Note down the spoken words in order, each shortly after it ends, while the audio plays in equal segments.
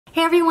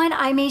Hey everyone,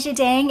 I'm Aja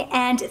Dang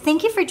and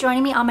thank you for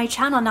joining me on my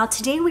channel. Now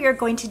today we are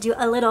going to do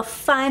a little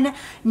fun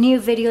new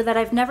video that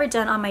I've never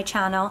done on my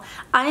channel.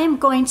 I am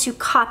going to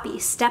copy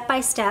step by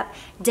step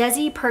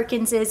Desi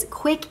Perkins's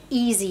quick,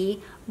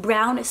 easy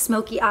brown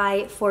smoky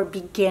eye for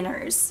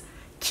beginners.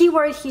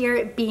 Keyword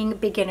here being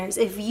beginners.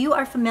 If you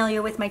are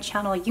familiar with my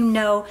channel, you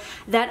know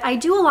that I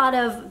do a lot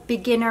of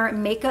beginner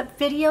makeup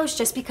videos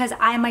just because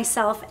I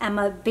myself am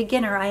a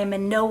beginner. I am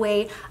in no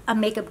way a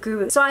makeup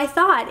guru. So I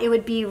thought it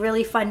would be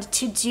really fun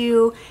to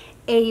do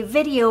a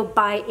video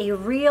by a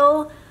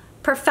real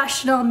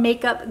professional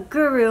makeup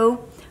guru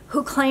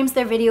who claims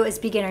their video is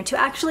beginner, to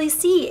actually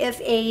see if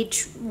a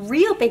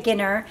real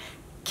beginner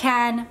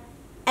can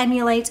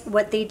emulate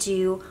what they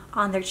do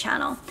on their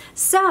channel.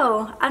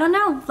 So I don't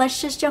know, let's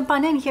just jump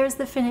on in. Here's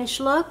the finished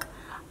look.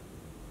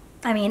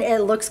 I mean,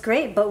 it looks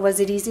great, but was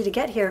it easy to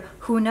get here?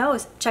 Who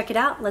knows? Check it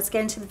out. Let's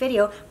get into the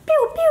video.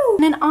 Pew pew.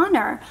 In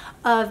honor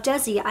of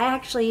Desi, I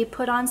actually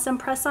put on some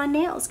press-on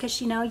nails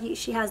because you know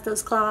she has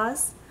those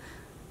claws.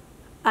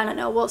 I don't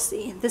know, we'll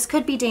see. This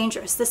could be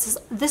dangerous.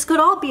 This could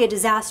all be a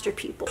disaster,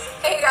 people.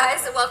 Hey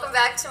guys, and welcome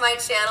back to my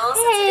channel.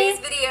 So today's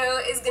video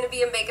is going to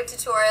be a makeup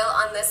tutorial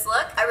on this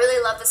look. I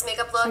really love this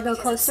makeup look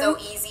because it's so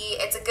easy.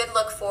 It's a good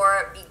look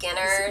for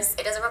beginners.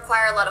 It doesn't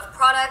require a lot of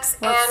products.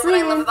 And what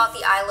I love about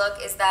the eye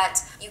look is that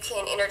you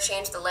can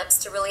interchange the lips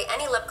to really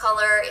any lip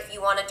color. If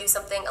you want to do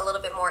something a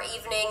little bit more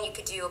evening, you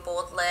could do a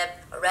bold lip,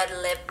 a red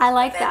lip, I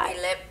like a that.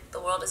 lip. The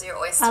world is your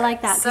oyster. I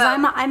like that because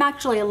I'm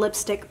actually a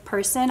lipstick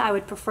person. I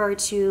would prefer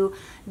to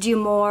do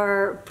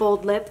more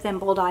bold lip than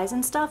bold eyes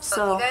and stuff.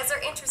 So you guys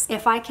are interested.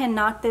 If I can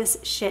knock this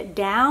shit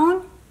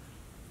down,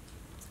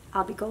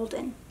 I'll be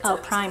golden.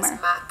 Oh, primer.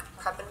 This MAC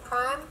Prep and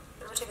Prime.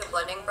 I'm gonna take a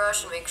blending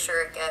brush and make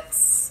sure it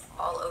gets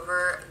all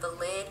over the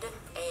lid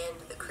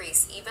and the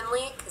crease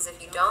evenly. Because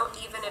if you don't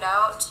even it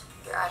out,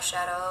 your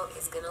eyeshadow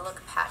is gonna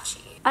look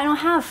patchy. I don't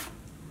have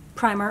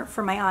primer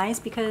for my eyes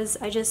because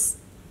I just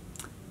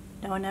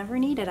don't ever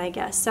need it, I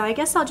guess. So I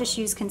guess I'll just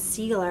use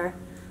concealer.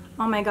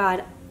 Oh my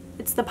god,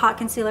 it's the pot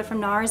concealer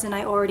from NARS and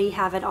I already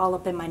have it all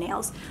up in my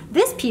nails.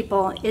 This,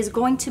 people, is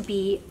going to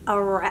be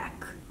a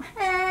wreck.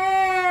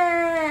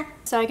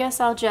 So I guess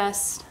I'll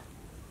just...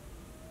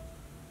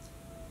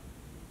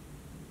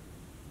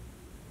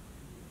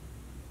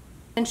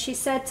 And she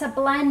said to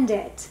blend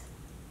it.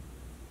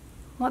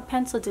 What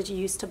pencil did you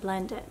use to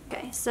blend it?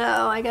 Okay, so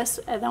I guess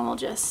then we'll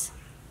just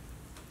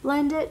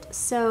blend it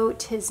so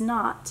 'tis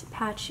not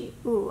patchy.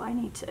 Ooh, I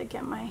need to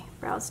get my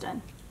brows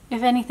done.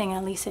 If anything,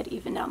 at least it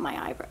evened out my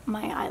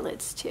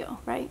eyelids too,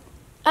 right?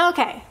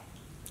 Okay,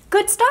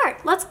 good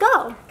start. Let's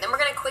go. Then we're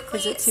gonna quickly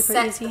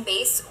set the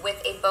base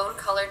with a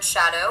bone-colored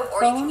shadow,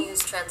 or you can use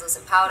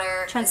translucent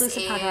powder.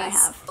 Translucent powder I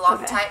have.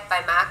 Block Type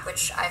by MAC,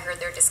 which I heard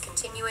they're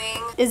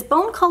discontinuing. Is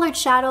bone-colored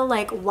shadow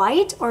like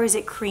white or is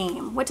it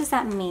cream? What does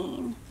that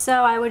mean?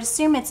 So I would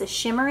assume it's a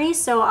shimmery,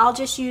 so I'll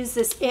just use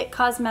this IT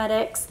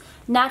Cosmetics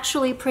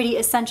Naturally Pretty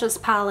Essentials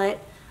palette.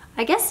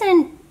 I guess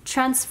in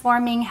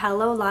Transforming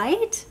Hello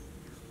Light?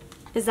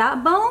 Is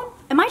that bone?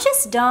 Am I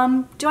just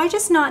dumb? Do I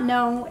just not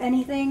know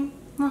anything?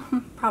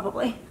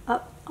 Probably.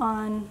 Up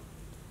on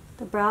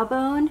the brow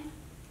bone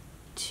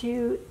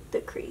to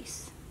the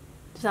crease.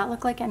 Does that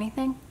look like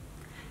anything?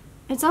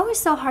 It's always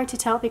so hard to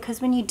tell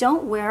because when you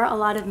don't wear a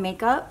lot of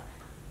makeup,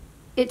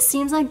 it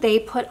seems like they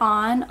put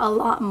on a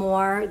lot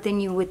more than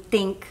you would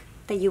think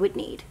that you would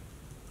need,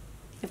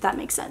 if that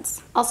makes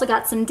sense. Also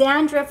got some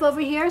dandruff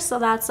over here, so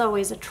that's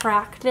always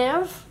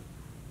attractive.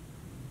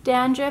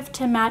 Dandruff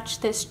to match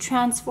this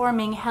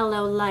Transforming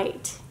Hello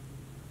Light.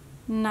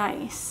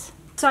 Nice.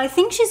 So I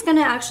think she's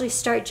gonna actually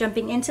start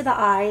jumping into the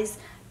eyes.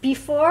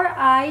 Before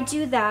I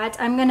do that,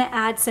 I'm gonna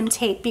add some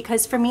tape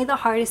because for me the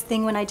hardest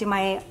thing when I do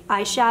my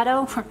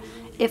eyeshadow,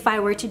 if I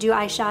were to do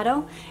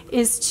eyeshadow,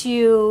 is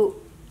to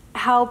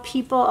how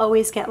people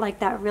always get like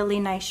that really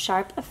nice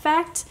sharp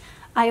effect.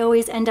 I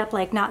always end up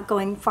like not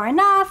going far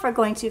enough or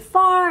going too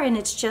far and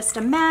it's just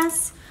a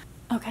mess.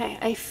 Okay,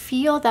 I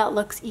feel that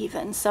looks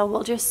even, so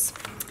let's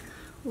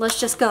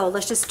just go.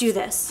 Let's just do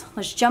this.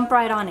 Let's jump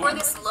right on in. For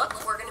this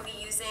look, we're going to be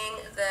using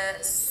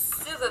the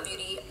Suva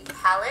Beauty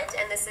palette,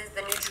 and this is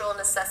the Neutral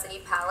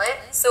Necessity palette.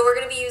 So we're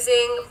going to be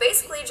using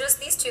basically just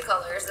these two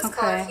colors. This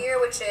color here,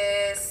 which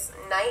is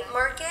Night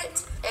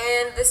Market,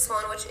 and this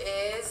one, which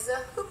is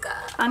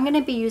Hookah. I'm going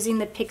to be using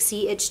the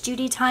Pixi It's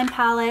Duty Time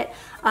palette.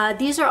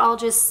 These are all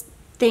just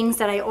things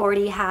that I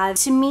already have.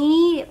 To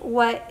me,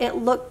 what it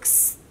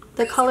looks,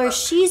 the colors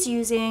she's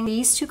using,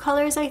 these two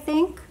colors, I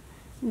think.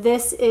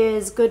 This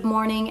is Good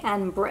Morning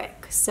and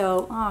Brick.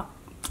 So,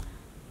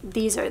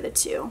 these are the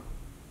two.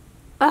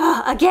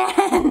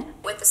 Again!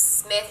 With the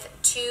Smith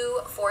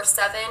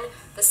 247,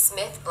 the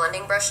Smith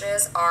blending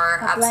brushes are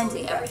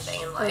absolutely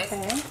everything in life.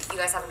 Okay. If you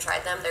guys haven't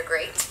tried them, they're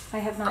great. I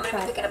have not tried them.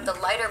 I'm going to be picking up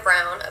the lighter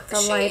brown of the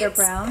shades. The lighter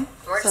brown.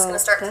 We're just going to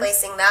start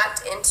placing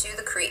that into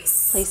the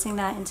crease. Placing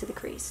that into the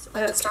crease.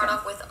 I'm going to start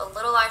off with a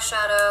little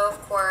eyeshadow,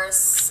 of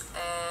course,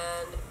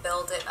 and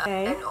build it up.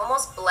 And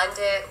almost blend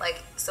it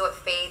like so it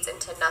fades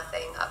into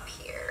nothing up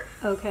here.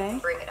 Okay.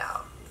 Bring it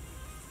out.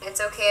 It's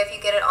okay if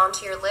you get it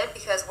onto your lid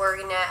because we're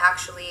gonna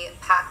actually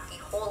pack the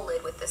whole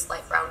lid with this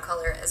light brown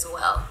color as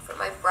well. For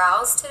my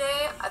brows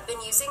today, I've been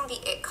using the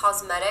IT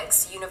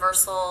Cosmetics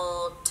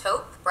Universal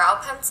Taupe Brow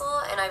Pencil,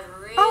 and I've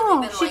really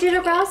been liking she did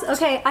her brows? it.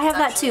 Okay, I have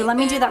that too. Let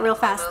me do that real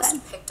fast then.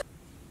 Picked up.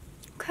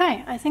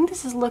 Okay, I think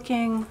this is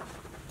looking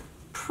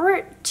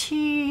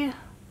pretty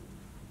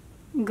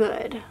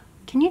good.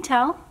 Can you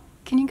tell?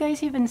 Can you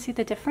guys even see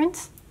the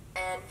difference?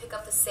 And pick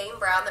up the same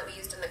brown that we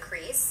used in the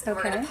crease. And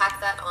Okay. we're going to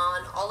pack that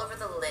on all over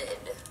the lid.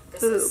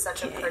 This is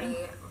such a pretty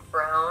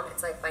brown.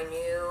 It's like my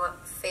new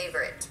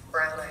favorite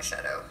brown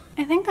eyeshadow.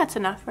 I think that's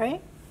enough,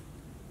 right?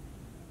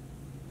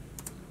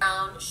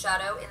 Brown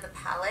shadow in the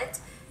palette.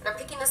 And I'm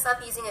picking this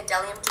up using a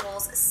Delium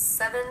Tools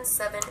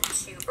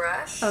 772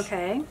 brush.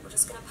 Okay. We're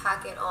just going to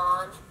pack it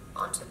on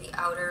onto the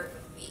outer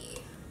V.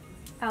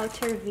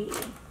 Outer V.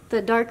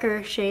 The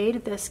darker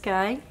shade, this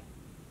guy.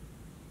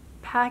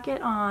 Pack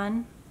it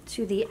on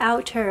to the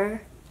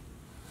outer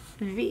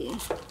V.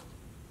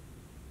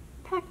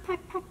 Pack,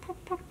 pack, pack,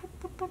 pack, pack,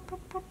 pack, pack,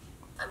 pack, pack.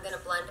 I'm going to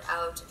blend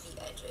out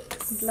the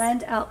edges.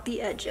 Blend out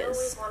the I edges.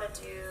 always want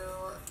to do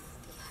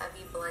the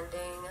heavy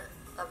blending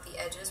of the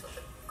edges with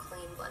a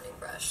clean blending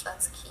brush.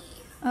 That's key.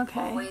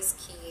 Okay. Always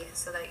key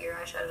so that your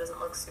eyeshadow doesn't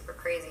look super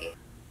crazy.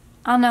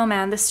 Oh no,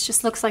 man, this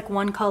just looks like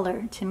one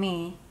color to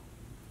me.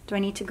 Do I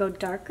need to go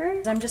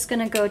darker? I'm just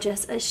gonna go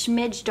just a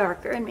smidge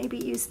darker and maybe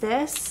use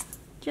this.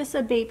 Just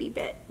a baby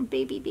bit.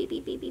 Baby, baby,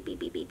 baby,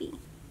 baby, baby.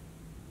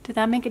 Did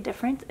that make a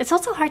difference? It's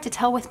also hard to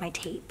tell with my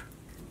tape.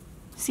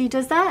 See,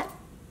 does that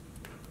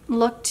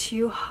look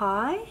too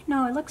high?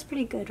 No, it looks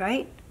pretty good,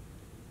 right?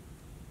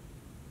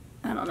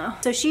 I don't know.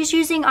 So she's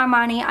using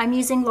Armani. I'm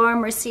using Laura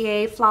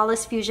Mercier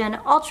Flawless Fusion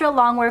Ultra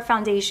Longwear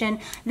Foundation.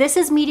 This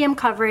is medium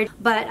coverage,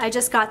 but I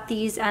just got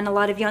these and a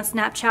lot of you on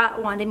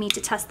Snapchat wanted me to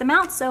test them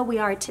out, so we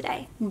are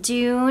today.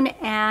 Dune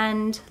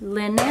and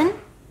Linen.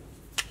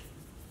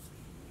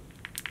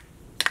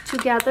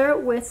 Together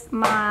with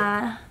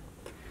my,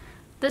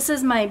 this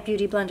is my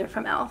beauty blender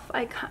from e.l.f.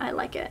 I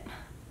like it.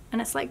 And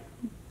it's like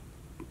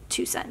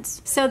 2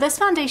 cents. So this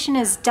foundation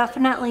is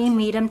definitely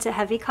medium to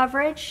heavy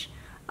coverage.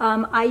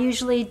 I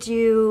usually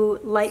do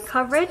light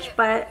coverage,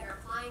 but You're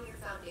applying your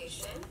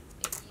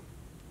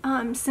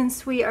foundation.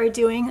 since we are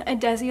doing a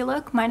Desi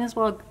look, might as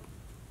well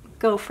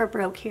go for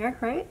broke here,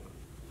 right?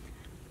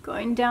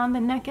 Going down the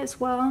neck as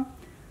well.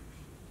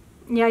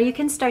 Yeah, you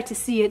can start to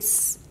see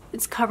it's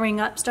covering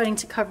up, starting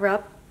to cover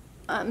up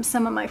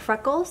some of my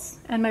freckles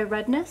and my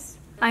redness.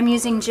 I'm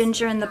using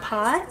ginger in the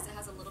pot. Because it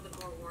has a little bit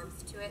more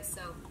warmth to it,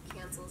 so it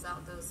cancels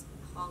out those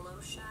hollow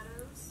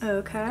shadows.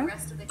 Okay. The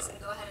rest of the,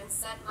 go ahead and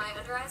set my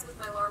under eyes with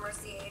my Laura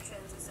Mercier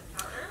translucent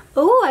powder.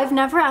 Oh, I've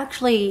never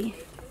actually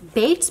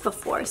baked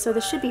before, so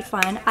this should be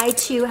fun. I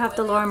too have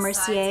the Laura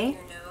Mercier.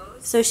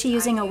 So is she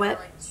using a wet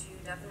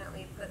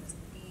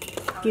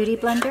beauty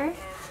blender?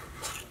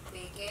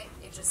 Bake it.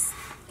 It just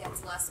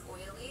gets less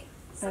oily.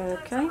 Sometimes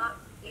Okay. I'm not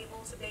able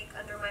to bake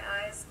under my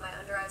eyes. My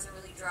under eyes are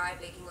really dry.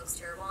 Baking looks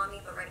terrible on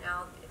me, but right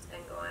now it's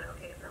been going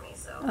okay for me.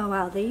 So. Oh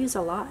wow, they use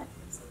a lot.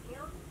 Some here,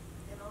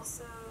 and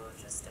also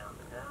just down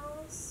the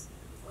nose.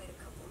 Wait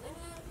a couple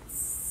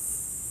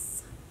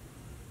minutes,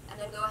 and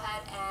then go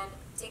ahead and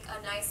take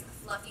a nice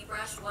fluffy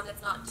brush, one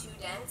that's not too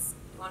dense.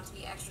 You want it to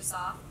be extra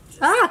soft.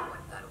 Just wipe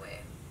that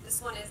away.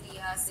 This one is the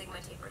Sigma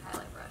tapered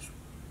highlight brush.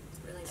 It's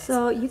really nice.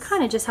 So you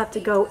kind of just have to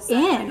go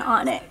in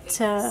on it to.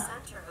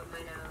 Center of my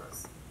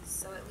nose,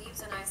 so it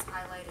leaves a nice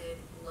highlighted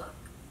look.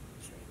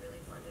 Make sure you really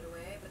blend it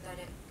away, but then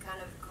it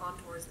kind of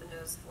contours the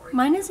nose for you.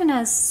 Mine isn't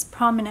as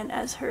prominent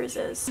as hers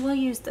is. We'll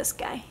use this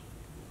guy.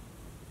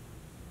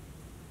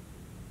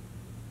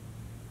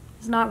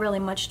 There's not really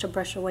much to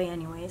brush away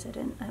anyways. I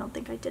don't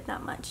think I did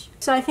that much.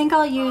 So I think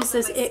I'll use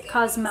this IT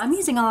Cosmetics. I'm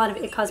using a lot of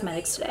IT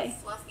Cosmetics today.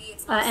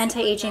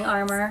 Anti-aging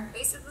armor.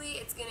 Basically,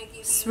 it's gonna give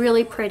It's you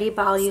really pretty,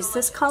 but I'll use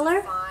this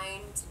color.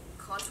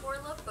 contour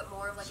look, but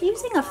more of like Is she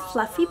using a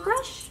fluffy bronze.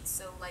 brush? It's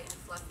so light and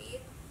fluffy.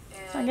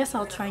 And So I guess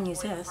I'll we're try and gonna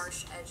use avoid this.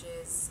 harsh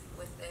edges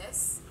with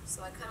this.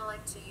 So I kind of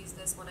like to use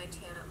this when I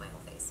tan up my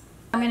whole face.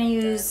 I'm gonna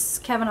use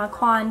Kevyn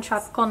Aucoin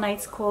Tropical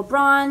Nights Cool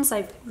Bronze.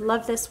 I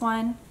love this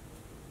one.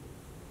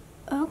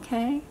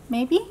 Okay,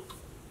 maybe?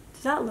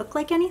 Does that look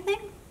like anything?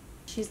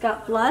 She's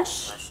got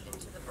blush. Blush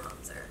into the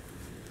bronzer.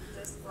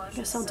 This blush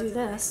Guess is I'll do such a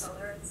pretty this.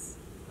 color. It's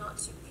not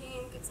too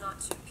pink, it's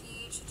not too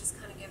peach. It just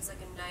kind of gives like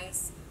a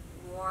nice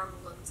warm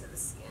look to the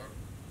skin.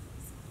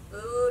 It's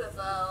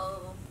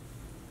beautiful.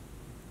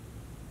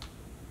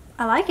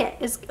 I like it.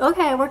 It's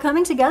okay. We're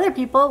coming together,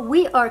 people.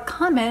 We are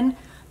coming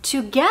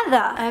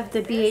together. I have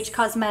the BH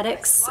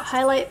Cosmetics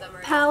highlight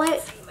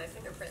palette. See my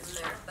fingerprint in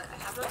there, but I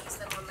have not used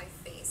them on my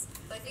face.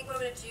 But I think what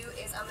I'm going to do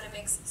is I'm going to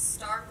mix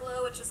Star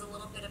Glow, which is a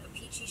little bit of a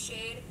peachy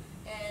shade,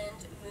 and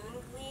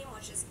Moon Gleam,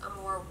 which is a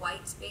more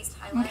white-based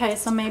highlight. Okay,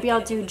 so maybe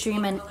I'll do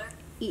Dream and I'm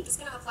Eat. just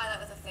going to apply that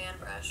with a fan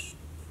brush.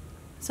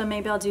 So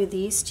maybe I'll do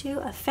these two.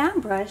 A fan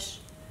brush.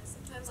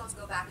 Sometimes I'll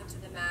go back into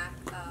the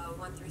MAC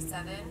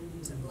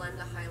 137 to blend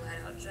the highlight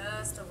out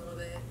just a little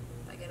bit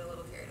if I get a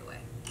little carried away.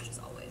 which is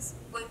always.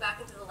 Going back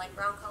into the light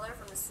brown color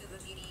from the Suva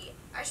Beauty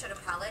eyeshadow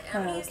palette, and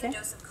I'm going to use the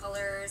Dose of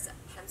Colors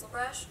pencil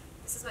brush.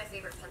 This is my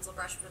favorite pencil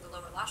brush for the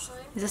lower lash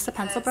line. Is this a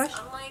pencil brush?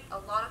 Unlike a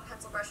lot of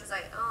pencil brushes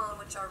I own,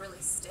 which are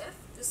really stiff,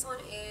 this one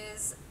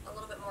is a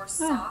little bit more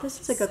soft. This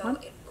is a good one.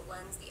 It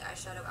blends the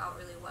eyeshadow out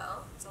really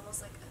well. It's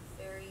almost like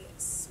a very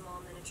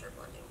small miniature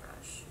blending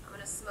brush. I'm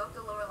going to smoke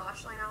the lower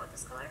lash line out with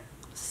this color.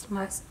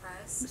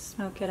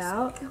 Smoke it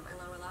out. My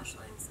lower lash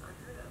line's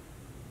unheard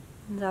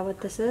of. Is that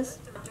what this is?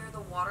 Under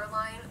the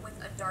waterline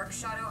with a dark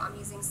shadow, I'm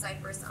using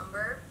Cypress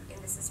Umber,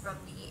 and this is from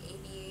the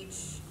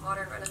ABH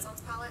Modern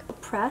Renaissance palette.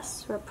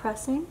 Press, we're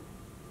pressing.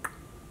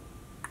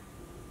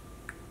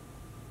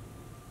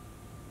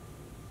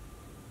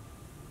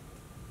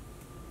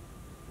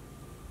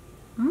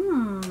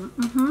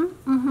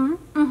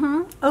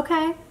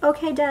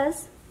 Okay, Des.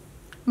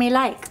 Me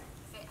like.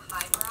 Fit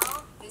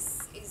highbrow.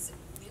 This is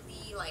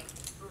really like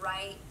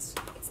bright.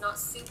 It's not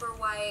super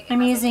white.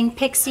 I'm using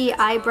Pixie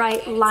Eye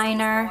Bright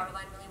Liner.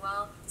 Waterline really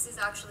well. This is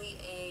actually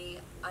a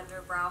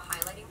underbrow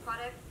highlighting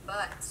product,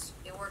 but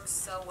it works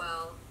so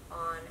well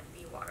on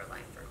the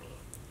waterline for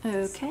me.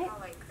 Okay. See how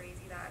like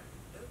crazy that,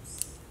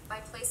 oops. By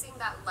placing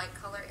that light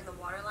color in the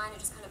waterline, it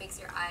just kind of makes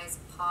your eyes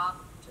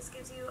pop. Just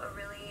gives you a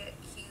really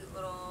cute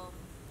little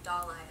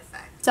doll eye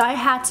effect. So I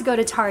had to go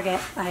to Target.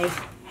 I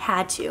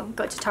had to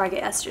go to Target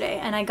yesterday,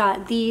 and I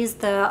got these,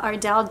 the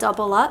Ardell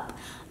Double Up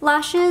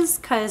lashes,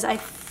 because I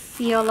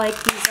feel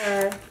like these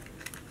are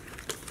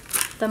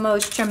the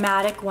most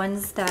dramatic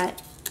ones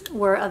that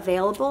were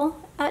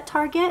available at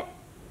Target.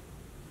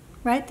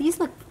 Right? These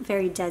look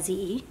very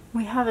Desi-y.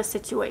 We have a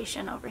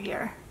situation over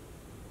here.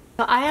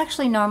 So I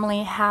actually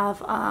normally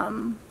have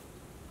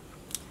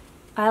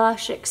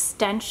eyelash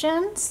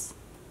extensions.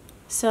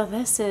 So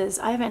this is,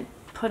 I haven't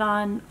put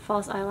on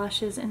false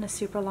eyelashes in a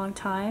super long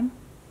time.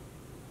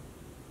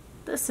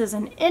 This is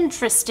an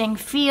interesting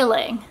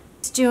feeling.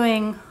 It's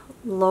doing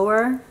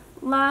lower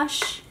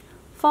lash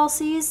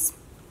falsies.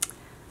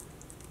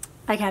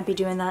 I can't be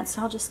doing that,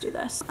 so I'll just do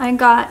this. I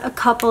got a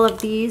couple of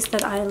these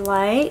that I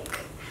like.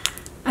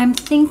 I'm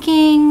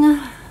thinking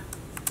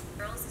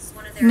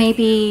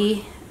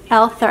maybe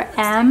Elf or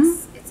M.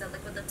 It's a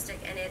liquid lipstick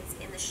and it's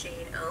in the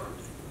shade Own.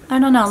 I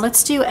don't know,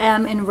 let's do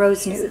M in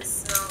Rose Nude.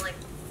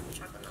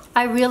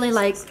 I really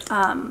like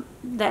the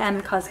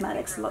M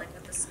Cosmetics matte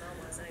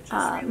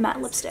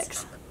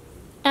lipsticks.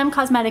 M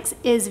Cosmetics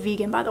is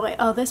vegan, by the way.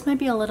 Oh, this might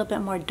be a little bit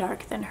more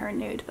dark than her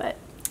nude, but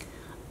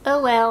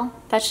oh well.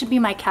 That should be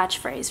my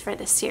catchphrase for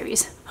this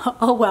series.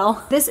 Oh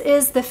well. This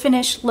is the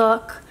finished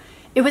look.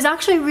 It was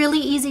actually really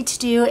easy to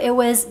do. It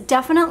was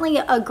definitely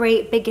a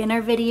great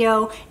beginner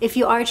video. If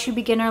you are a true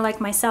beginner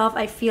like myself,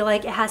 I feel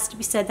like it has to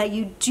be said that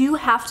you do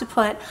have to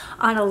put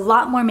on a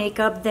lot more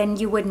makeup than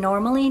you would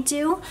normally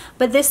do.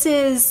 But this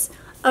is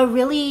a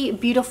really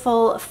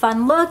beautiful,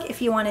 fun look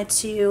if you wanted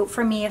to,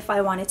 for me, if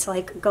I wanted to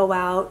like go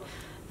out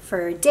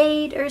for a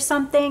date or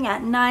something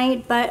at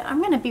night. But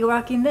I'm gonna be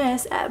rocking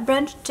this at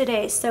brunch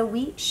today, so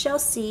we shall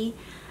see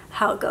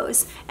how it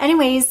goes.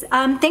 Anyways,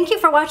 thank you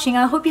for watching.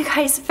 I hope you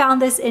guys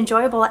found this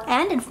enjoyable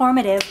and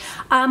informative.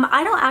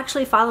 I don't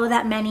actually follow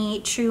that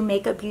many true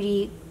makeup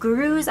beauty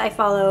gurus. I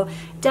follow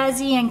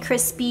Desi and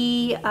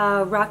Crispy,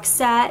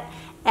 Roxette,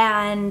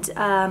 and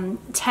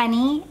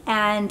Tenny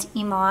and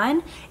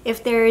Iman.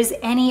 If there's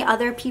any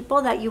other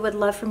people that you would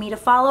love for me to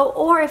follow,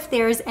 or if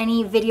there's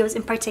any videos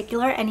in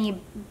particular, any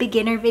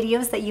beginner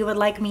videos that you would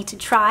like me to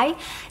try,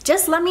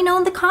 just let me know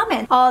in the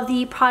comments. All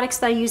the products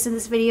that I used in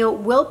this video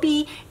will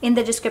be in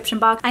the description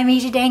box. I'm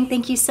Aja Dang.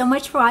 Thank you so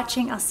much for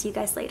watching. I'll see you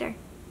guys later.